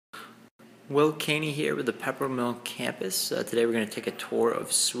Will Caney here with the Peppermill campus. Today we're going to take a tour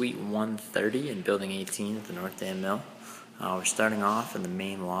of Suite 130 in Building 18 at the North+Dam+Mill. We're starting off in the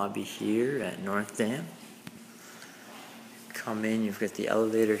main lobby here at North+Dam. Come in, you've got the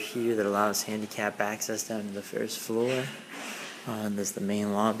elevator here that allows handicap access down to the first floor. And there's the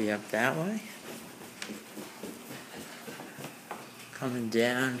main lobby up that way. Coming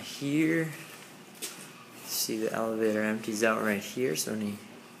down here, see the elevator empties out right here, so any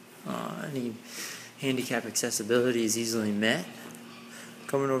handicap accessibility is easily met.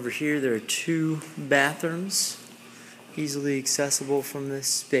 Coming over here, there are two bathrooms easily accessible from this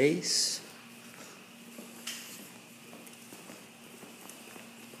space.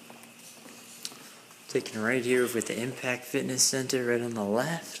 Taking right here with the Impact Fitness Center right on the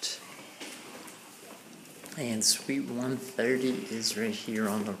left. And Suite 130 is right here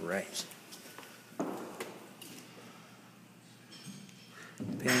on the right.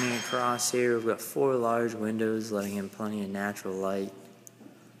 Panning across here, we've got 4 large windows letting in plenty of natural light.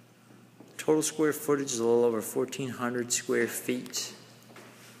 Total square footage is a little over 1,400 square feet.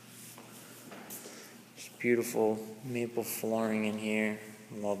 There's beautiful maple flooring in here.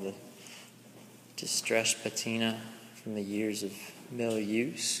 Love the distressed patina from the years of mill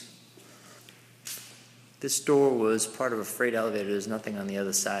use. This door was part of a freight elevator. There's nothing on the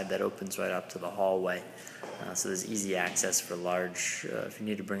other side that opens right up to the hallway. So there's easy access for large, if you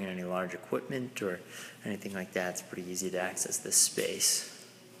need to bring in any large equipment or anything like that, it's pretty easy to access this space.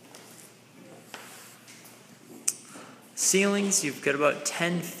 Ceilings, you've got about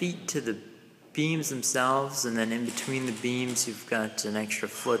 10 feet to the beams themselves, and then in between the beams you've got an extra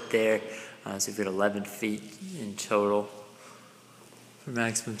foot there, so you've got 11 feet in total. For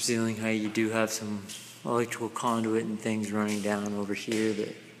maximum ceiling height, you do have some electrical conduit and things running down over here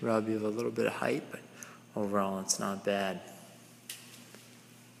that rob you of a little bit of height, but overall it's not bad.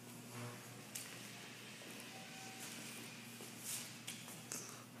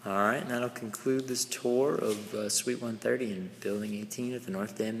 Alright, and that'll conclude this tour of Suite 130 in Building 18 at the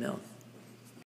North+Dam+Mill.